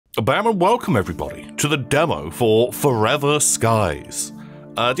Bam and welcome everybody to the demo for Forever Skies.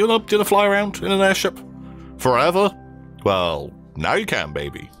 Do you wanna fly around in an airship? Forever? Well, now you can,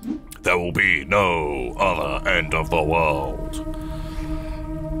 baby. There will be no other end of the world.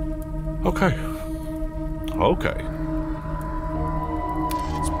 Okay. Okay.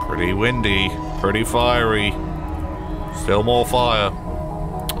 It's pretty windy, pretty fiery. Still more fire.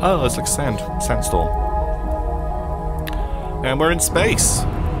 Oh, it's like sandstorm. And we're in space.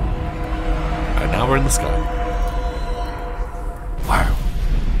 And now we're in the sky. Wow.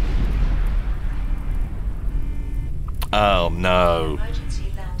 Oh no.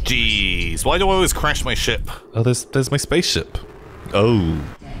 Jeez, why do I always crash my ship? Oh, there's my spaceship. Oh.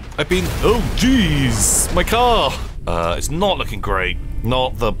 Oh jeez, my car. It's not looking great.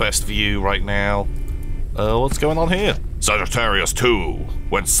 Not the best view right now. What's going on here? Sagittarius 2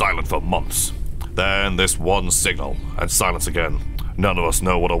 went silent for months. Then this one signal, and silence again. None of us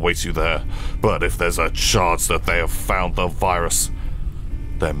know what awaits you there, but if there's a chance that they have found the virus,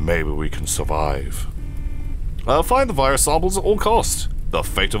 then maybe we can survive. Find the virus samples at all costs. The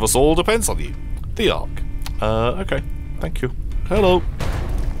fate of us all depends on you. The Ark. Okay. Thank you. Hello.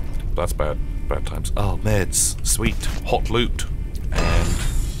 That's bad. Bad times. Oh, meds. Sweet. Hot loot. And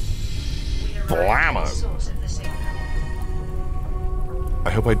blammo.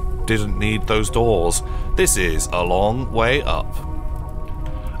 I hope I didn't need those doors. This is a long way up.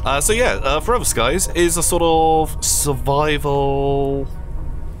 So yeah, Forever Skies is a sort of survival,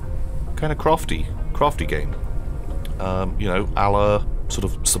 kind of crafty game. You know, a la sort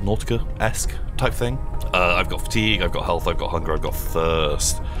of Subnautica-esque type thing. I've got fatigue, I've got health, I've got hunger, I've got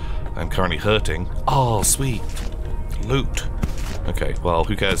thirst. I'm currently hurting. Oh, sweet. Loot. Okay, well,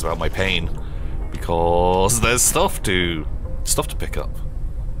 who cares about my pain? Because there's stuff to pick up.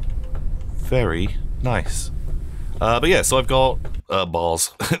 Very nice. But yeah, so I've got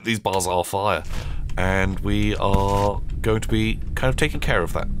bars. These bars are fire. And we are going to be kind of taking care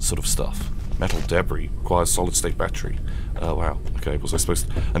of that sort of stuff. Metal debris requires solid state battery. Wow. Okay, was I supposed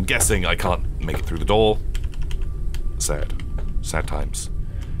to... I'm guessing I can't make it through the door. Sad. Sad times.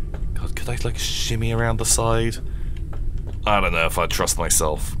 God, could I like shimmy around the side? I don't know if I trust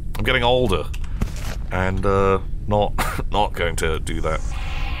myself. I'm getting older. And not going to do that.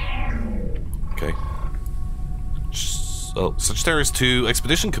 Okay. Oh, Sagittarius 2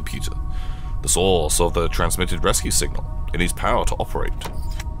 expedition computer. The source of the transmitted rescue signal. It needs power to operate.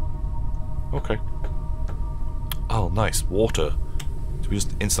 Okay. Oh, nice. Water. Do we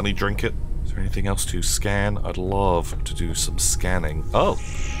just instantly drink it? Is there anything else to scan? I'd love to do some scanning. Oh.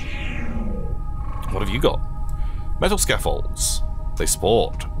 What have you got? Metal scaffolds. They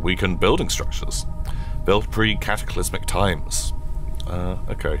support weakened building structures. Built pre-cataclysmic times.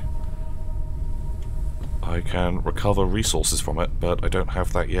 Okay. I can recover resources from it, but I don't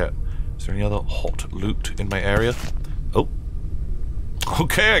have that yet. Is there any other hot loot in my area? Oh.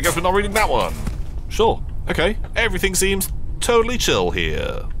 Okay, I guess we're not reading that one. Sure. Okay. Everything seems totally chill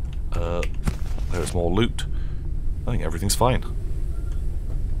here. There's more loot. I think everything's fine.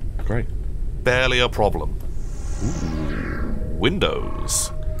 Great. Barely a problem. Ooh.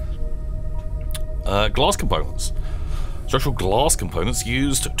 Windows. Glass components. Structural glass components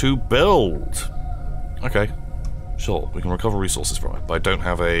used to build. Okay, sure, we can recover resources from it, but I don't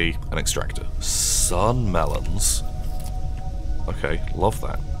have an extractor. Sun melons. Okay, love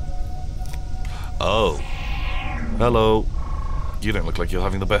that. Oh. Hello. You don't look like you're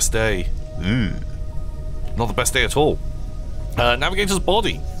having the best day. Not the best day at all. Navigator's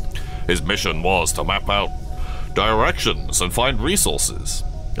body. His mission was to map out directions and find resources.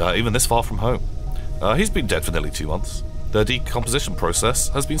 Even this far from home. He's been dead for nearly 2 months. The decomposition process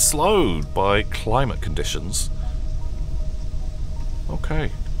has been slowed by climate conditions.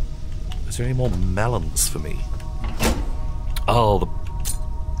 Okay. Is there any more melons for me? Oh, the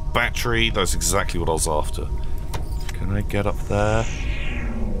battery. That's exactly what I was after. Can I get up there?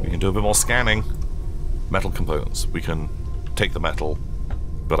 We can do a bit more scanning. Metal components. We can take the metal,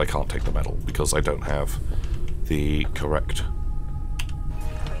 but I can't take the metal because I don't have the correct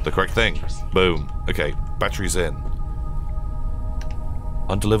thing. Boom. Okay, battery's in.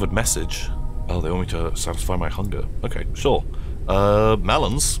 Undelivered message. Oh, they want me to satisfy my hunger. Okay, sure.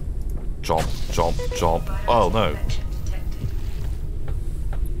 Melons. Chomp, chomp, chomp. Oh, no.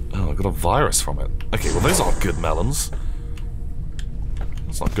 Oh, I got a virus from it. Okay, well, those aren't good melons.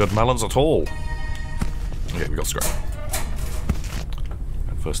 That's not good melons at all. Okay, we got scrap.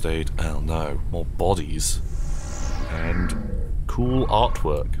 And first aid. Oh, no. More bodies. And cool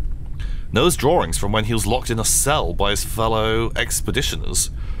artwork. Knows drawings from when he was locked in a cell by his fellow expeditioners.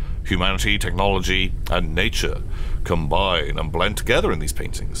 Humanity, technology, and nature combine and blend together in these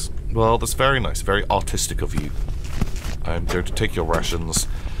paintings. Well, that's very nice, very artistic of you. I'm going to take your rations,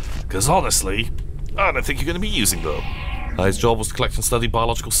 because honestly, I don't think you're going to be using them. His job was to collect and study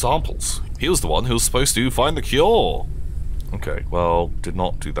biological samples. He was the one who was supposed to find the cure. Okay, well, did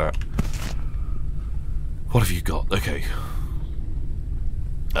not do that. What have you got? Okay.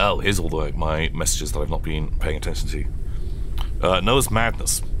 Oh, here's all my messages that I've not been paying attention to. Noah's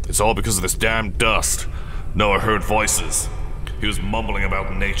madness. It's all because of this damn dust. Noah heard voices. He was mumbling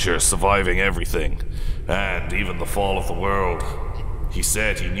about nature surviving everything, and even the fall of the world. He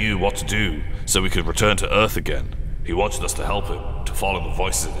said he knew what to do, so we could return to Earth again. He wanted us to help him, to follow the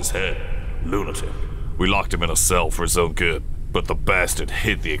voices in his head. Lunatic. We locked him in a cell for his own good, but the bastard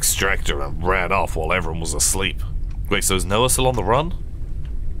hid the extractor and ran off while everyone was asleep. Wait, so is Noah still on the run?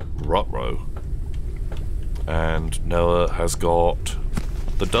 Ruh-roh. And Noah has got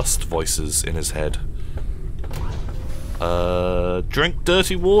the dust voices in his head. Drink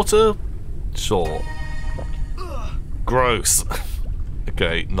dirty water? Sure. Gross.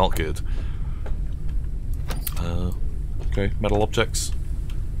 Okay, not good. Okay, metal objects.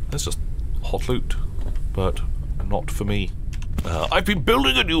 That's just hot loot, but not for me. I've been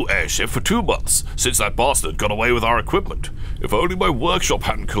building a new airship for 2 months, since that bastard got away with our equipment. If only my workshop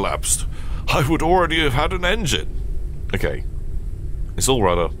hadn't collapsed, I would already have had an engine. Okay. Install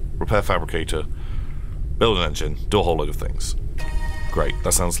rudder, repair fabricator, build an engine, do a whole load of things. Great,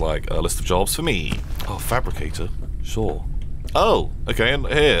 that sounds like a list of jobs for me. Oh, fabricator, sure. Oh, okay, and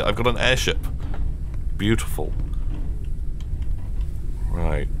here, I've got an airship. Beautiful.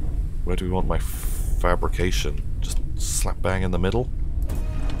 Right, where do we want my fabrication? Just slap bang in the middle?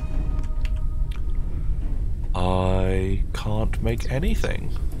 I can't make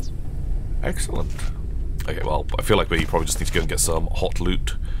anything. Excellent. Okay, well, I feel like we probably just need to go and get some hot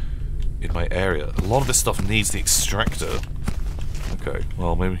loot in my area. A lot of this stuff needs the extractor. Okay,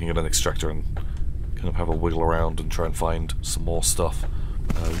 well, maybe we can get an extractor and kind of have a wiggle around and try and find some more stuff.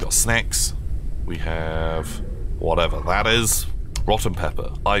 We've got snacks. We have whatever that is. Rotten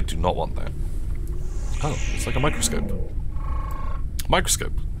pepper. I do not want that. Oh, it's like a microscope.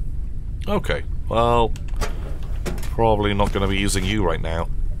 Microscope. Okay, well, probably not going to be using you right now.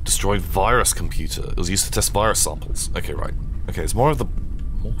 Destroyed virus computer. It was used to test virus samples. Okay, right. Okay, it's more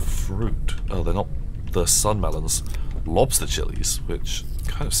fruit. Oh, they're not the sun melons. Lobster chilies, which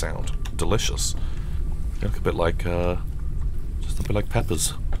kind of sound delicious. They look a bit like, just a bit like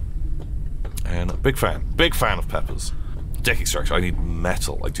peppers. And a big fan of peppers. Deck extractor. I need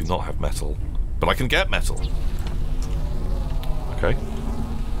metal. I do not have metal, but I can get metal. Okay.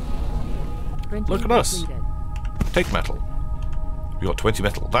 Look at us. Take metal. We got 20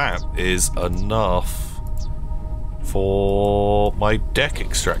 metal. That is enough for my deck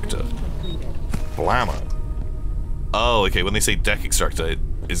extractor. Blammo. Oh, okay. When they say deck extractor, it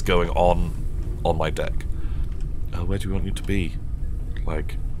is going on my deck. Where do we want you to be?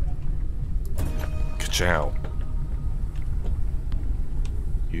 Like, ka-chow.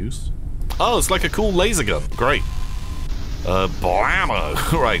 Use? Oh, it's like a cool laser gun. Great. Blammo.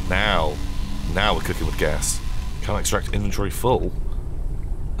 Right, now we're cooking with gas. Can't extract inventory full.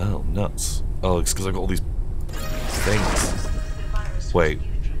 Oh, nuts. Oh, it's because I've got all these things. Wait.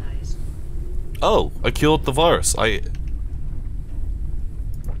 Oh, I cured the virus. I...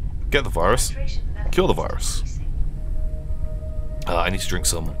 Get the virus. Cure the virus. I need to drink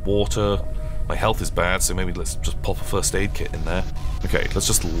some water. My health is bad, so maybe let's just pop a first aid kit in there. Okay, let's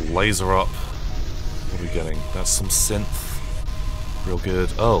just laser up. What are we getting? That's some synth. Real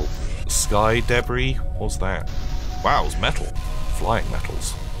good. Oh, sky debris? What's that? Wow, it's metal. Flying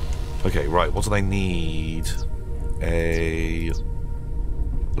metals. Okay, right, what do they need? A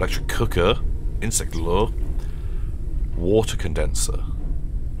electric cooker, insect lure, water condenser,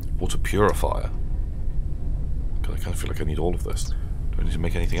 water purifier. God, I kind of feel like I need all of this. Do I need to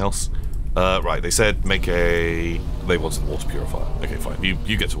make anything else? Right, they said make a... They wanted water purifier. Okay, fine,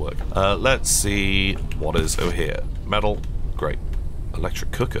 you get to work. Let's see what is over here. Metal, great.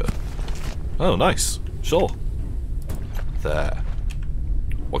 Electric cooker. Oh, nice. Sure. There.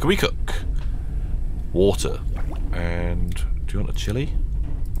 What can we cook? Water. And do you want a chili?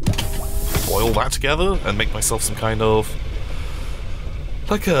 Boil that together and make myself some kind of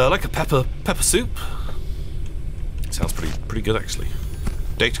like a pepper soup. Sounds pretty good actually.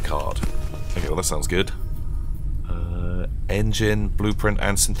 Data card. Okay, well that sounds good. Engine, blueprint,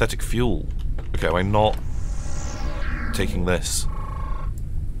 and synthetic fuel. Okay, am I not taking this?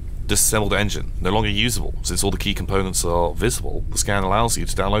 Disassembled engine. No longer usable. Since all the key components are visible, the scan allows you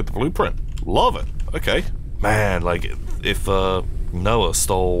to download the blueprint. Love it. Okay. Man, like, if Noah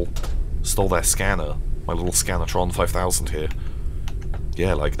stole their scanner. My little Scanatron 5000 here.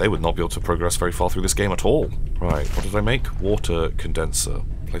 Yeah, like, they would not be able to progress very far through this game at all. Right, what did I make? Water condenser.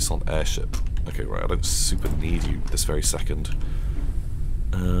 Place on airship. Okay, right, I don't super need you this very second.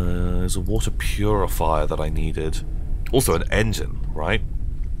 There's a water purifier that I needed. Also an engine, right?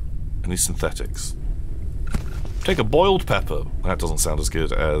 I need synthetics. Take a boiled pepper. That doesn't sound as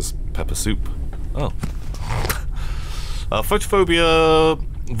good as pepper soup. Oh. Photophobia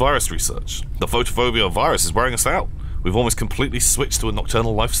virus research. The photophobia virus is wearing us out. We've almost completely switched to a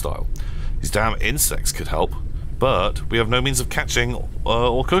nocturnal lifestyle. These damn insects could help, but we have no means of catching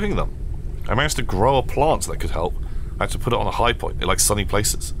or cooking them. I managed to grow a plant that could help. I had to put it on a high point. It likes sunny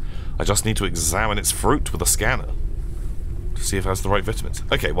places. I just need to examine its fruit with a scanner to see if it has the right vitamins.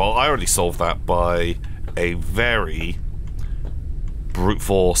 Okay, well, I already solved that by a very brute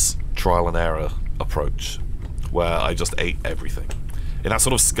force trial and error approach, where I just ate everything. In that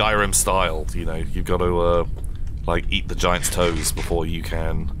sort of Skyrim style, you know, you've got to, like, eat the giant's toes before you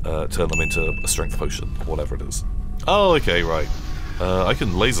can turn them into a strength potion, or whatever it is. Oh, okay, right. I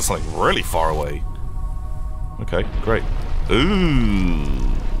can laser something really far away. Okay, great.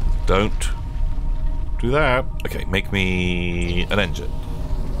 Ooh, don't do that. Okay, make me an engine.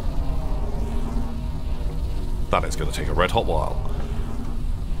 That is going to take a red hot while.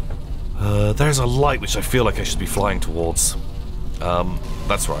 There's a light which I feel like I should be flying towards.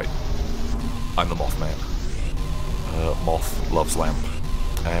 That's right. I'm the Mothman. Moth loves lamp.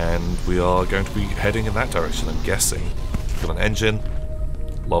 And we are going to be heading in that direction, I'm guessing. Got an engine.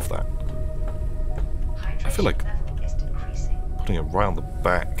 Love that. I feel like putting it right on the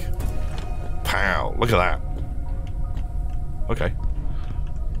back. Pow! Look at that. Okay.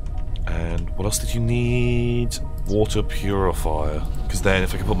 And what else did you need? Water purifier. Because then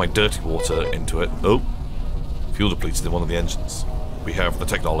if I can put my dirty water into it... Oh! Fuel depleted in one of the engines. We have the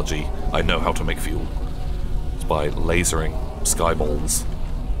technology. I know how to make fuel. It's by lasering skyballs.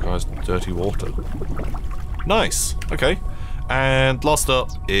 Guys, dirty water. Nice! Okay. And last up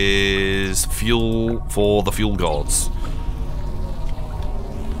is fuel for the fuel gods.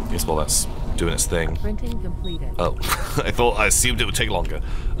 Yes, well, that's doing its thing. Printing completed. Oh, I assumed it would take longer.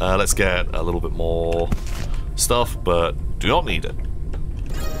 Let's get a little bit more stuff, but do not need it.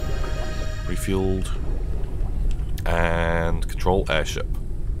 Refueled. And control airship.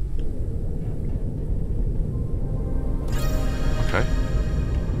 Okay.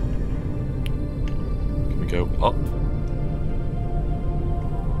 Can we go up?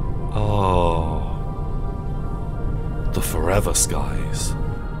 Oh. The Forever Skies.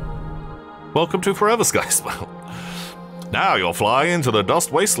 Welcome to Forever Skies. Now you're flying into the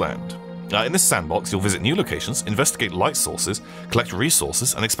Dust Wasteland. In this sandbox, you'll visit new locations, investigate light sources, collect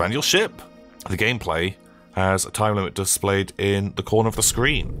resources, and expand your ship. The gameplay has a time limit displayed in the corner of the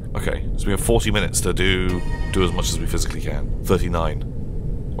screen. Okay, so we have 40 minutes to do as much as we physically can.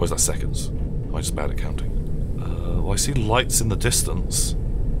 39. Or is that seconds? Am I just bad at counting? Well, I see lights in the distance.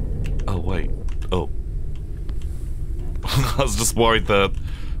 Oh, wait. Oh. I was just worried that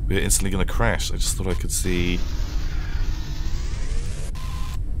we were instantly going to crash. I just thought I could see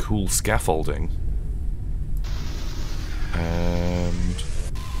cool scaffolding. And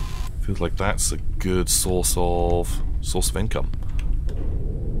feels like that's a good source of income.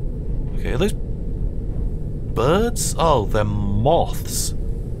 Okay, are those birds? Oh, they're moths.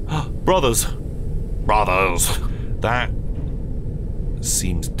 Brothers! Brothers! That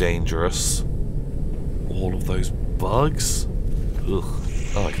seems dangerous. All of those bugs? Ugh.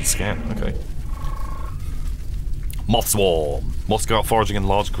 Oh, I can scan. Okay. Moth swarm. Moths go out foraging in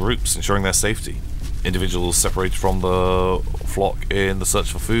large groups, ensuring their safety. Individuals separated from the flock in the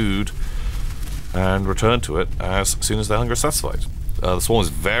search for food and return to it as soon as their hunger is satisfied. The swarm is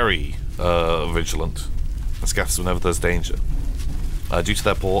very vigilant and scatters whenever there's danger. Due to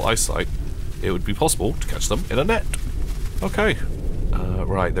their poor eyesight, it would be possible to catch them in a net. Okay.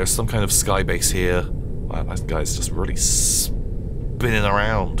 Right, there's some kind of sky base here. Wow, that guy's just really spinning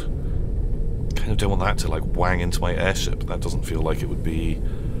around. Kind of don't want that to like wang into my airship. That doesn't feel like it would be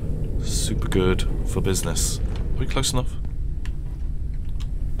super good for business. Are we close enough?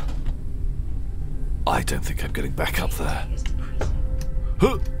 I don't think I'm getting back up there.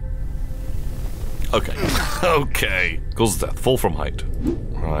 Huh. Okay. Okay. Causes death. Fall from height.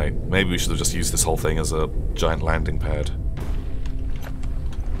 Right. Maybe we should have just used this whole thing as a giant landing pad.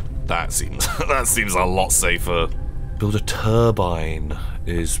 That seems a lot safer. Build a turbine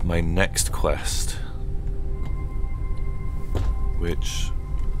is my next quest. Which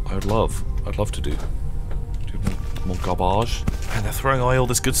I'd love to do. Do more garbage. And they're throwing away all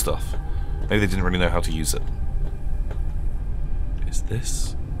this good stuff. Maybe they didn't really know how to use it.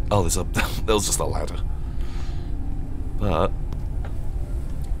 this? Oh, there's a... there was just a ladder. But...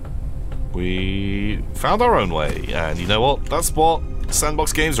 we found our own way, and you know what? That's what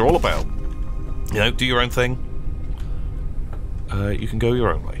sandbox games are all about. You know, do your own thing. You can go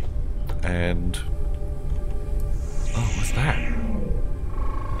your own way. And... oh, what's that?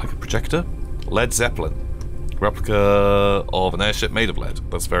 Like a projector? Led Zeppelin. Replica of an airship made of lead.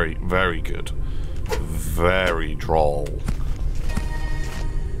 That's very, very good. Very droll.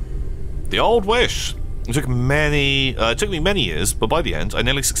 The Old Wish. It took me many years, but by the end, I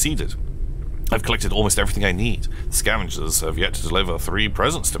nearly succeeded. I've collected almost everything I need. The scavengers have yet to deliver 3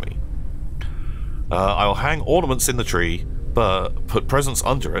 presents to me. I'll hang ornaments in the tree, but put presents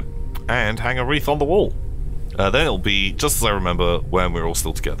under it, and hang a wreath on the wall. Then it'll be just as I remember when we were all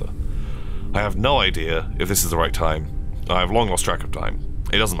still together. I have no idea if this is the right time. I've long lost track of time.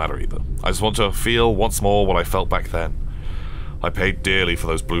 It doesn't matter either. I just want to feel once more what I felt back then. I paid dearly for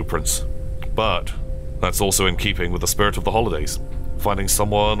those blueprints, but that's also in keeping with the spirit of the holidays. Finding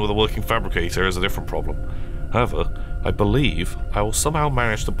someone with a working fabricator is a different problem. However, I believe I will somehow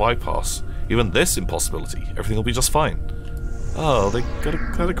manage to bypass even this impossibility. Everything will be just fine. Oh, they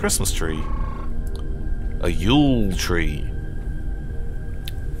got a Christmas tree. A Yule tree.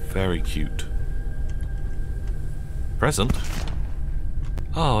 Very cute. Present?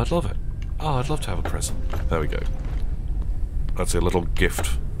 Oh, I'd love it. Oh, I'd love to have a present. There we go. That's a little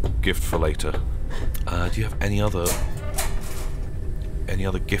gift for later. Do you have any other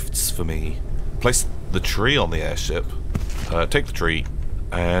gifts for me? Place the tree on the airship. Take the tree,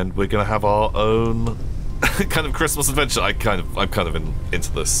 and we're gonna have our own kind of Christmas adventure. I'm kind of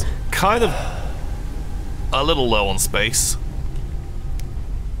into this. Kind of a little low on space,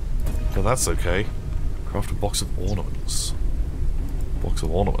 but that's okay. Craft a box of ornaments. Box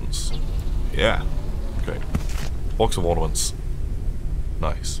of ornaments. Yeah. Okay. Box of ornaments.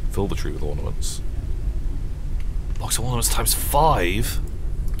 Nice. Fill the tree with ornaments. Box of ornaments times 5.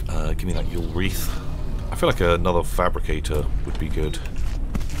 Give me that Yule wreath. I feel like another fabricator would be good.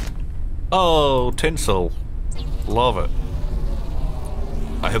 Oh, tinsel. Love it.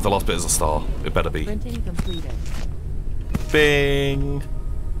 I hope the last bit is a star. It better be. Printing completed. Bing!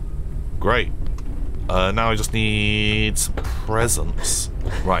 Great. Now I just need some presents.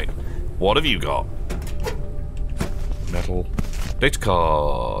 Right. What have you got? Metal. Data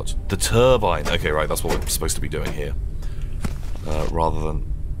card. The turbine. Okay, right, that's what we're supposed to be doing here. Rather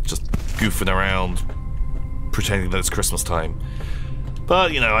than just goofing around, pretending that it's Christmas time.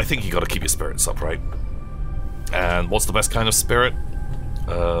 But, you know, I think you gotta keep your spirits up, right? And what's the best kind of spirit?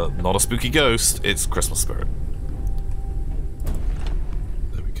 Not a spooky ghost, it's Christmas spirit.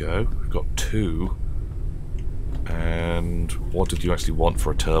 There we go. We've got 2. And what did you actually want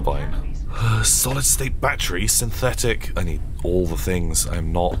for a turbine? Solid state battery, synthetic. I need all the things.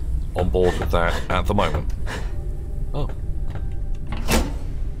 I'm not on board with that at the moment. Oh.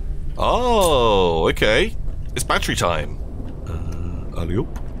 Oh, okay. It's battery time.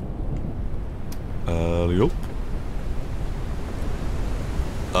 Alley-oop. Alley-oop.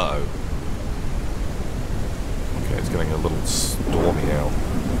 Uh-oh. Okay, it's getting a little stormy out.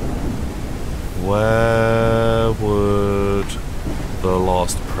 Where would the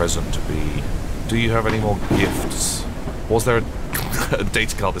last present be? Do you have any more gifts? Was there a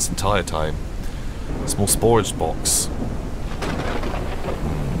data card this entire time? A small storage box.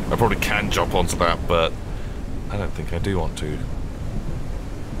 I probably can jump onto that, but I don't think I do want to.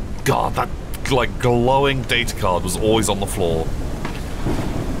 God, that like glowing data card was always on the floor.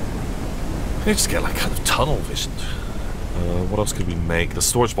 I just get like kind of tunnel visioned. What else could we make? The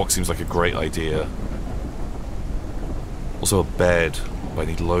storage box seems like a great idea. Also a bed, but I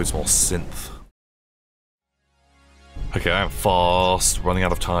need loads more synth. Okay, I am fast running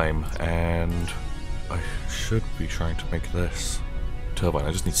out of time, and I should be trying to make this turbine.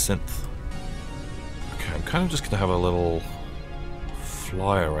 I just need synth. Okay, I'm kind of just gonna have a little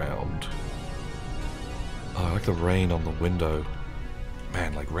fly around. Oh, I like the rain on the window.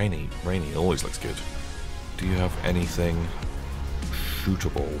 Man, like rainy always looks good. Do you have anything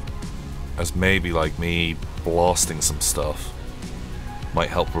shootable? As maybe like me blasting some stuff might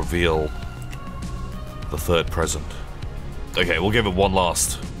help reveal the third present. Okay, we'll give it one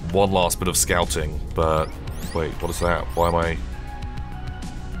last bit of scouting, but wait, what is that? Why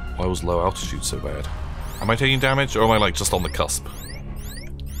was low altitude so bad? Am I taking damage, or am I like just on the cusp?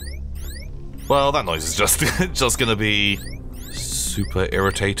 Well, that noise is just gonna be super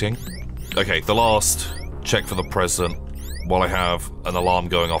irritating. Okay, the last check for the present while I have an alarm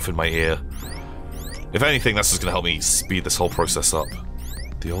going off in my ear. If anything, that's just gonna help me speed this whole process up.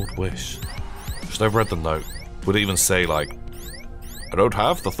 The Old Wish. Should I have read the note? Would it even say, like, I don't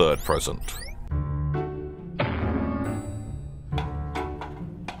have the third present.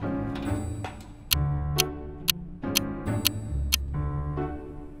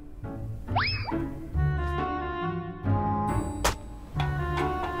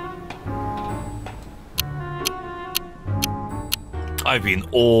 I've been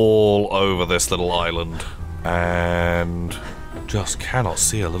all over this little island and just cannot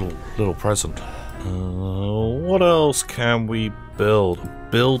see a little present. What else can we build?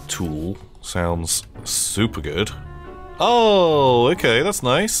 Build tool sounds super good. Oh, okay, that's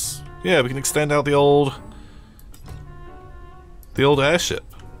nice. Yeah, we can extend out the old airship.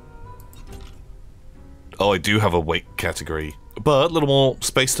 Oh, I do have a weight category, but a little more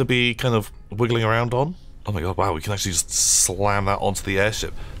space to be kind of wiggling around on. Oh my god, wow, we can actually just slam that onto the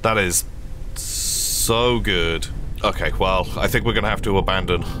airship. That is so good. Okay, well, I think we're gonna have to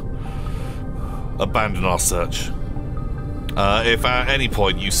abandon our search. If at any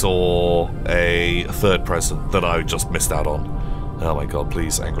point you saw a third present that I just missed out on, oh my god,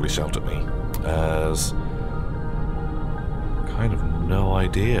 please angrily shout at me, as kind of no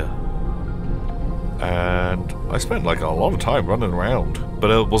idea. And I spent like a lot of time running around.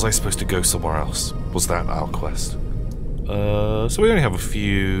 But was I supposed to go somewhere else? Was that our quest? So we only have a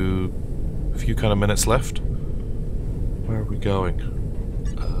few kind of minutes left. Where are we going?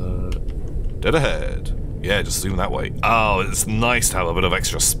 Dead ahead. Yeah, just zoom that way. Oh, it's nice to have a bit of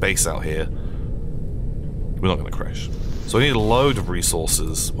extra space out here. We're not going to crash. So I need a load of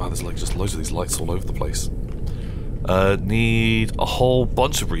resources. Wow, there's like just loads of these lights all over the place. Need a whole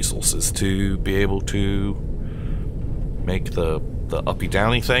bunch of resources to be able to make the uppy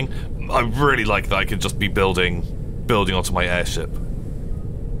downy thing. I really like that I could just be building onto my airship.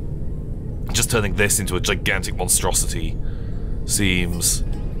 Just turning this into a gigantic monstrosity seems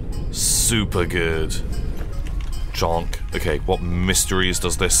super good. Jonk. Okay, what mysteries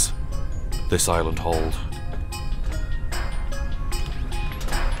does this island hold?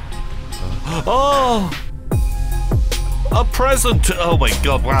 Oh! A present! Oh my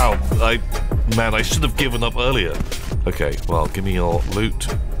god, wow. Man, I should have given up earlier. Okay, well, give me your loot.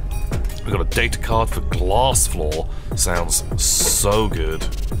 We got a data card for glass floor. Sounds so good.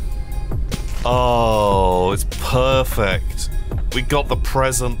 Oh, it's perfect. We got the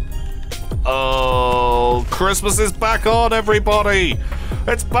present. Oh, Christmas is back on, everybody!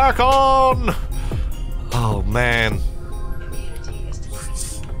 It's back on! Oh, man.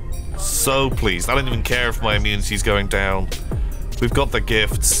 So pleased. I don't even care if my immunity's going down. We've got the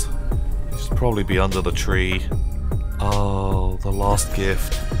gifts. They should probably be under the tree. Oh, the last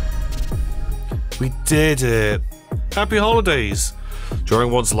gift. We did it! Happy holidays!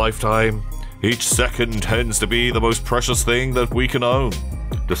 During one's lifetime, each second tends to be the most precious thing that we can own.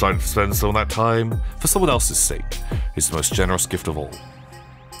 Deciding to spend some of that time for someone else's sake is the most generous gift of all.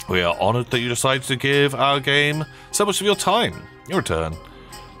 We are honoured that you decided to give our game so much of your time. In return,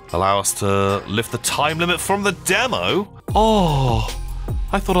 allow us to lift the time limit from the demo? Oh,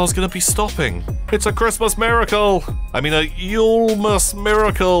 I thought I was going to be stopping. It's a Christmas miracle! I mean a Yulemas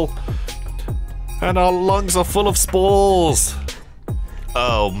miracle! And our lungs are full of spores!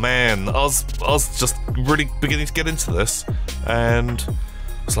 Oh man, I was just really beginning to get into this, and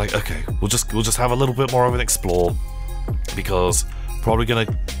it's like, okay, we'll just have a little bit more of an explore, because probably gonna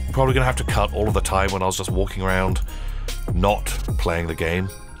have to cut all of the time when I was just walking around, not playing the game,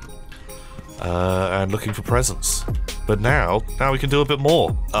 and looking for presents. But now we can do a bit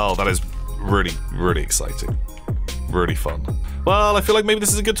more. Oh, that is really, really exciting. Really fun. Well, I feel like maybe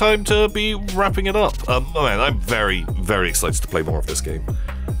this is a good time to be wrapping it up. Oh man, I'm very, very excited to play more of this game.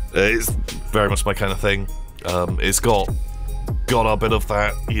 It's very much my kind of thing. It's got a bit of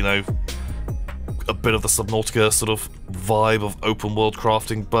that, you know, a bit of the Subnautica sort of vibe of open world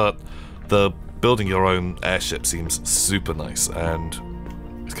crafting, but the building your own airship seems super nice, and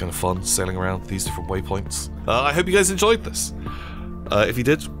it's kind of fun sailing around these different waypoints. I hope you guys enjoyed this. If you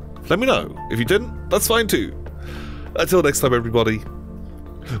did, let me know. If you didn't, that's fine too. Until next time, everybody,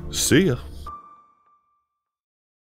 see ya.